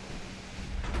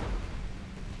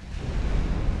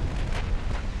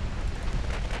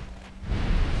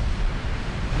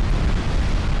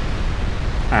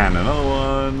 And another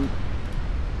one.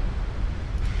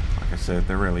 Like I said,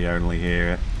 they're really only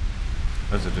here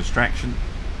as a distraction.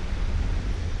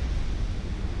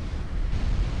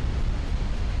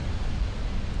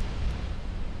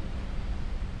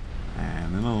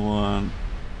 And another one.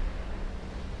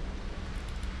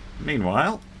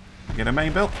 Meanwhile, get a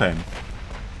main belt pen.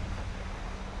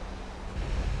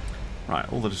 Right,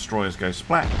 all the destroyers go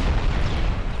splat.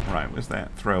 Right, where's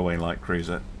that throwaway light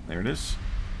cruiser? There it is.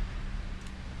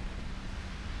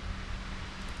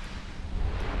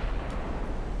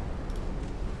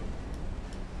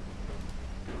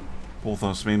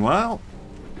 Porthos, meanwhile,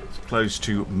 is close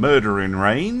to murdering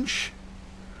range.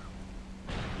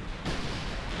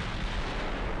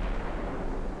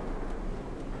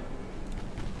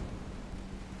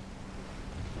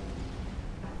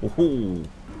 Ooh.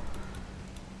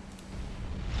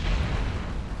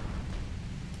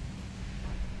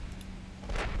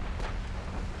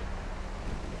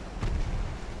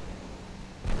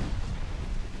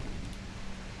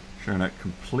 Shogun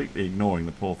completely ignoring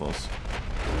the Porthos,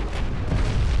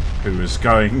 who was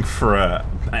going for a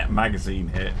magazine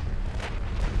hit.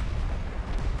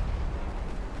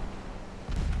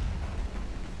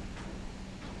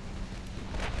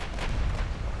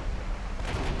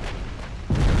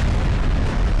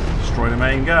 Destroy the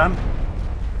main gun.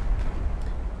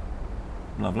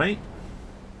 Lovely.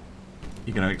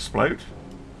 You're going to explode?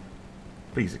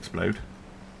 Please explode.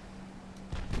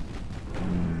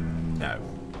 No.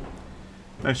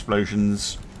 No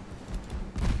explosions.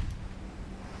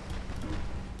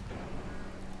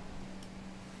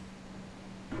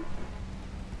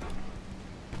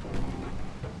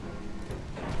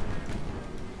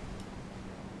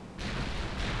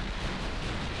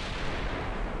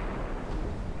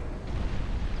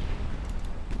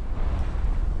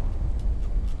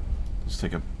 Let's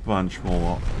take a bunch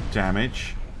more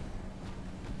damage.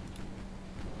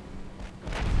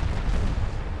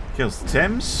 Kills the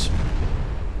Thames.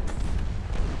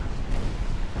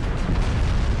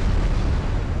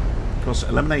 Of course,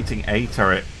 eliminating a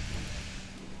turret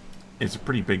is a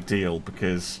pretty big deal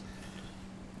because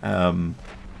it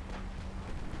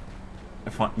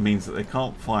means that they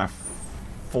can't fire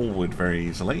forward very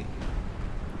easily.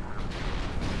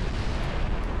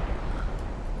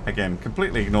 Again,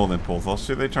 completely ignore them, Porthos.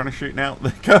 Who are they trying to shoot now?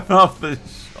 They're going after the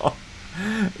shot.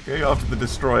 They're going after the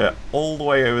destroyer all the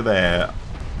way over there.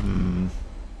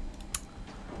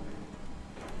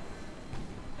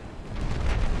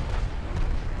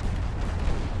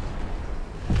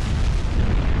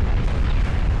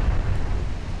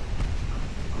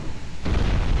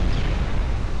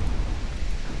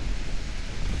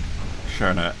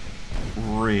 Shogun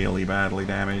really badly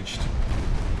damaged.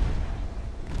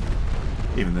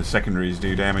 Even the secondaries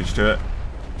do damage to it.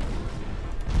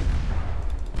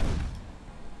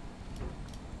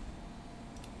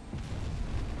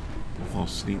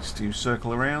 else needs to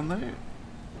circle around though.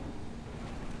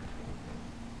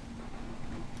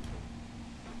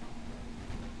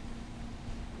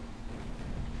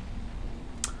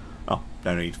 Oh,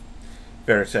 no need.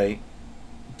 Verite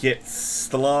gets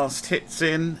the last hits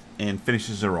in and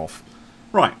finishes her off.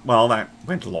 Right, well that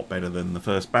went a lot better than the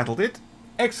first battle did.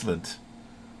 Excellent.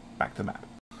 Back to the map.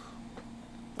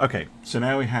 Okay, so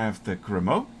now we have the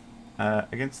Grimaud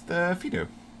against the Fido.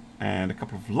 And a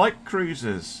couple of light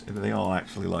cruisers. They are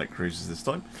actually light cruisers this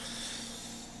time.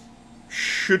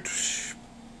 Should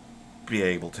be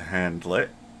able to handle it.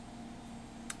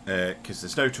 Because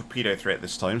there's no torpedo threat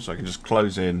this time, so I can just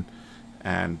close in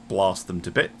and blast them to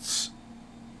bits.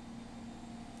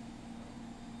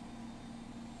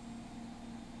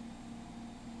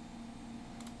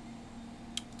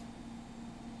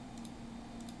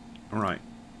 Alright.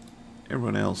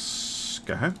 Everyone else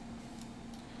go home.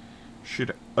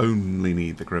 Should only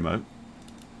need the Grimaud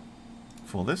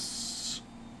for this.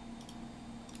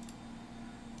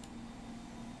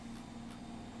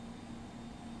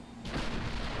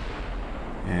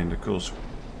 And of course,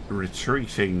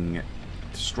 retreating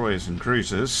destroyers and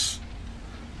cruisers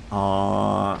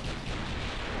are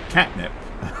catnip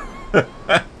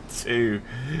to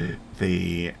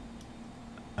the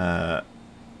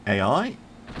AI.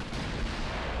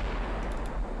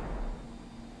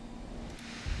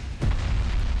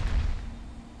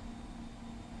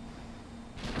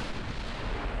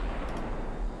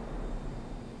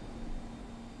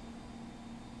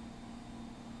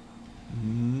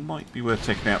 Might be worth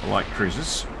taking out the light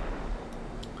cruisers.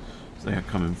 They are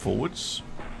coming forwards.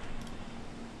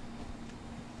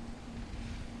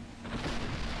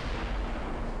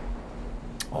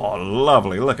 Oh,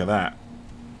 lovely. Look at that.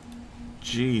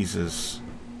 Jesus.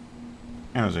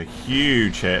 That was a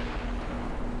huge hit.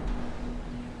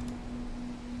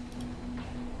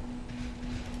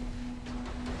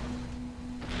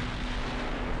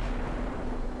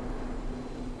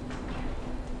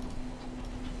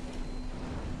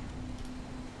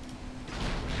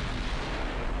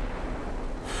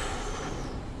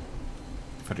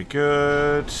 Very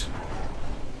good.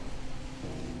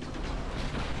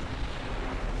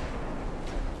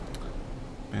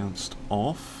 Bounced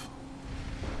off.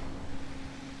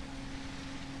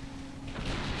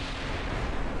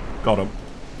 Got him.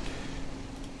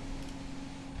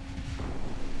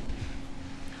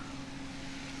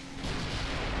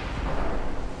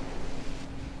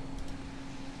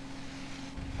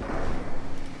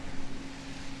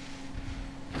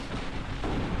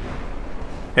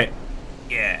 Hit.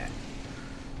 Yeah.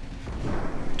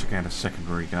 Took out a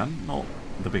secondary gun. Not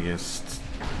the biggest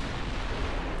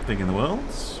thing in the world,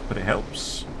 but it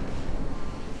helps.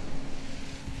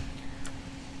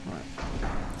 Right.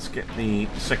 Let's get the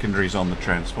secondaries on the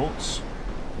transports.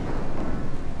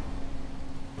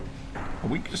 Are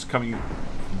we just coming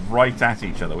right at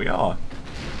each other? We are.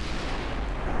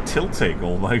 Tilting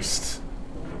almost.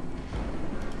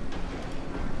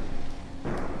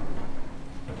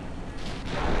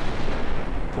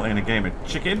 Playing a game of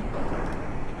chicken.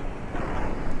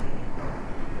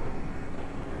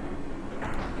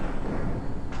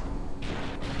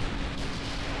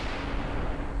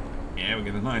 Yeah, we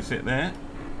get a nice hit there.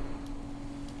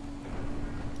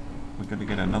 We're going to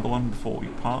get another one before we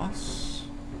pass.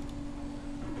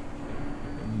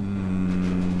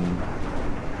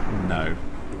 No.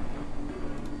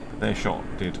 Their shot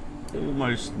did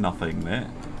almost nothing there.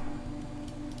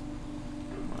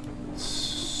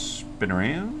 Spin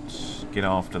around, get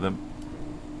after them.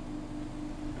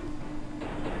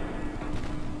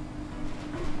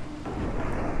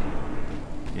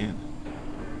 Again,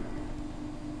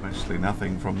 mostly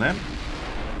nothing from them.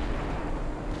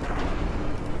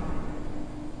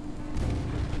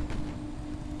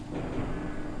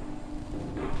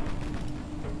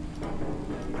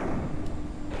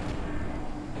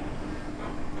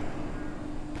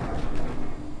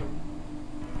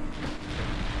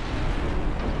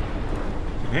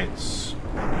 Hits.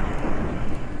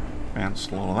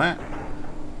 Bounced a lot of that.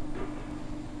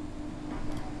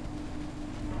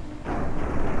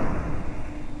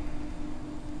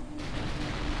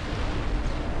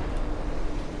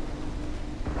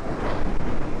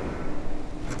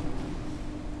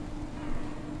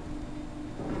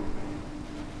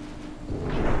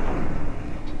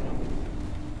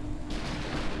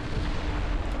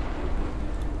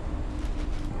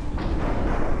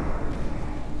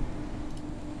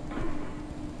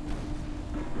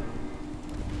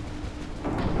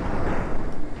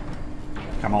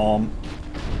 Come on.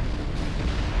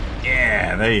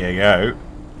 Yeah, there you go.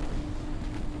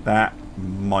 That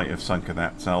might have sunk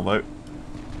that salvo.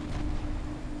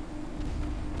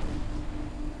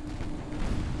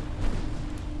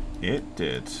 It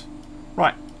did.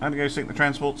 Right, I'm going to go sink the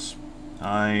transports.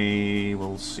 I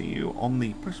will see you on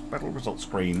the post-battle results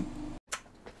screen.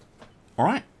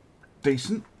 Alright,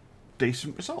 decent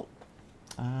result.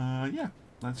 Yeah,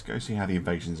 let's go see how the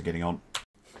invasions are getting on.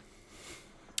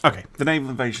 Okay, the naval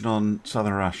invasion on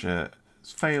southern Russia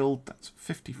has failed. That's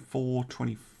 54,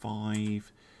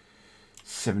 25,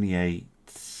 78,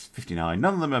 59.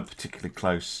 None of them are particularly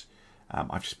close.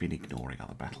 I've just been ignoring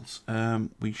other battles.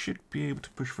 We should be able to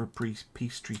push for a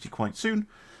peace treaty quite soon.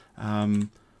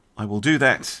 I will do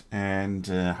that, and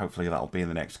hopefully that'll be in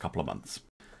the next couple of months.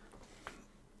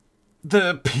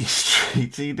 The peace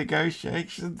treaty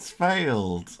negotiations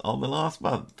failed on the last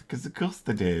month, because of course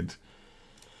they did.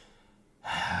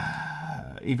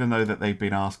 Even though that they've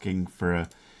been asking for a...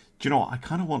 Do you know what? I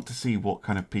kind of want to see what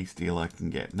kind of peace deal I can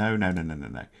get. No. I'm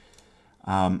going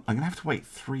to have to wait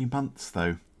 3 months,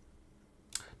 though.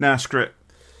 Nah, screw it.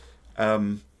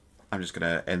 I'm just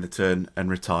going to end the turn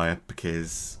and retire,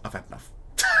 because I've had enough.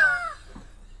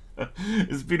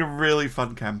 It's been a really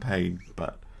fun campaign,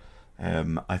 but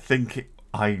I think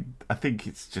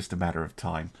it's just a matter of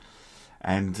time.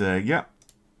 And, yeah,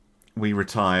 we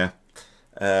retire.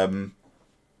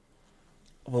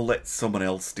 We'll let someone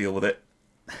else deal with it.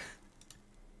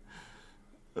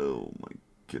 Oh my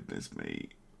goodness me.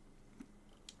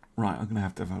 Right, I'm going to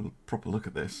have a proper look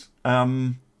at this.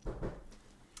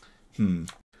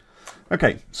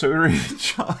 Okay, so we were in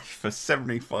charge for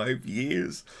 75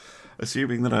 years,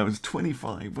 assuming that I was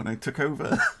 25 when I took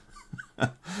over.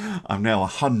 I'm now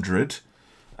 100.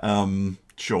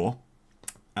 Sure.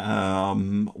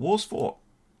 Wars fought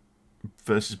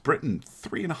versus Britain,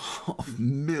 3.5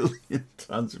 million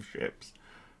tons of ships.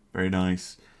 Very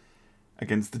nice.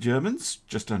 Against the Germans,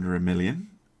 just under 1 million.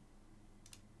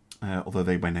 Although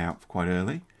they went out quite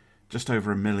early. Just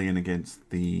over 1 million against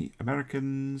the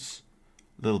Americans.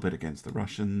 A little bit against the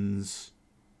Russians.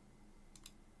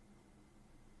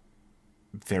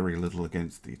 Very little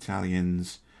against the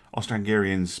Italians.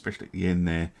 Austro-Hungarians, especially at the end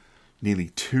there, nearly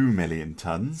 2 million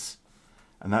tons.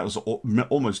 And that was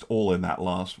almost all in that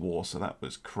last war, so that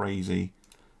was crazy.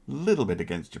 A little bit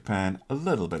against Japan, a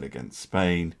little bit against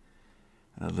Spain,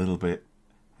 and a little bit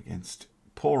against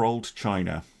poor old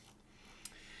China.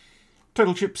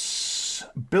 Total ships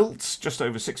built, just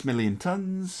over 6 million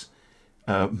tons,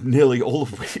 nearly all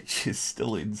of which is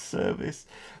still in service,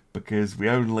 because we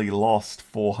only lost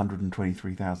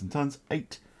 423,000 tons,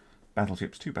 8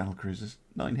 battleships, 2 battlecruisers,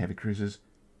 9 heavy cruisers,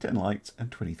 10 lights,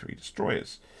 and 23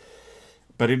 destroyers.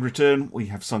 But in return, we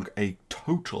have sunk a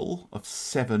total of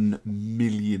 7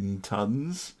 million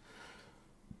tons,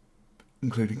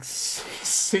 including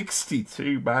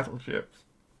 62 battleships.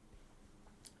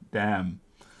 Damn.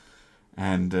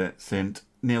 And sent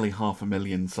nearly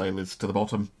 500,000 sailors to the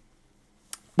bottom.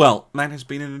 Well, that has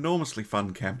been an enormously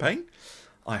fun campaign.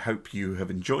 I hope you have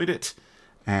enjoyed it,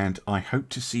 and I hope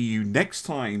to see you next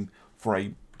time for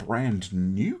a brand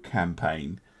new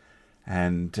campaign.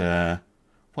 And,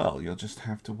 well, you'll just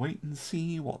have to wait and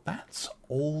see what that's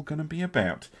all going to be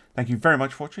about. Thank you very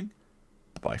much for watching.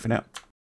 Bye for now.